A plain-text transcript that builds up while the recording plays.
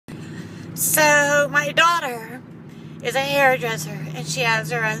So my daughter is a hairdresser and she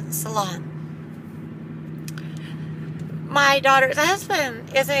has her own salon. My daughter's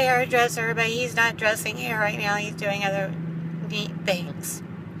husband is a hairdresser, but he's not dressing hair right now. He's doing other neat things.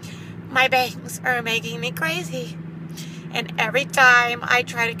 My bangs are making me crazy. And every time I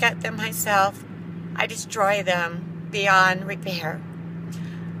try to cut them myself, I destroy them beyond repair.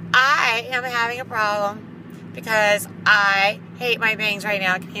 I am having a problem because I hate my bangs right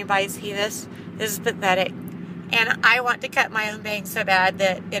now. Can anybody see this? This is pathetic. And I want to cut my own bangs so bad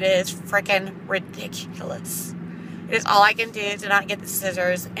that it is freaking ridiculous. It is all I can do to not get the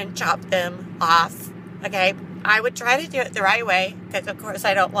scissors and chop them off. Okay? I would try to do it the right way because, of course,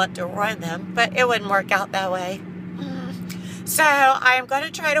 I don't want to ruin them. But it wouldn't work out that way. So I am going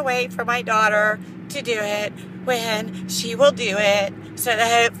to try to wait for my daughter to do it when she will do it, so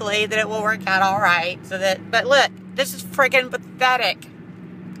that hopefully that it will work out all right. But look, this is freaking pathetic.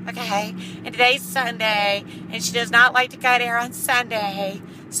 Okay, and today's Sunday, and she does not like to cut hair on Sunday,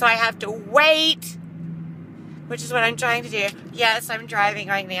 so I have to wait, which is what I'm trying to do. Yes, I'm driving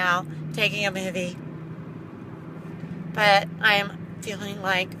right now, taking a movie, but I am feeling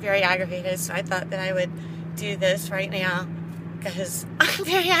like very aggravated, so I thought that I would do this right now. Because I'm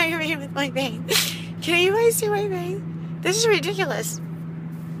very aggravated with my bangs. Can you guys see my bangs? This is ridiculous.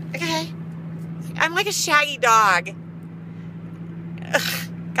 Okay? I'm like a shaggy dog. Ugh.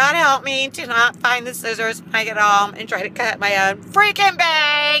 God help me to not find the scissors when I get home and try to cut my own freaking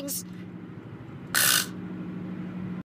bangs. Ugh.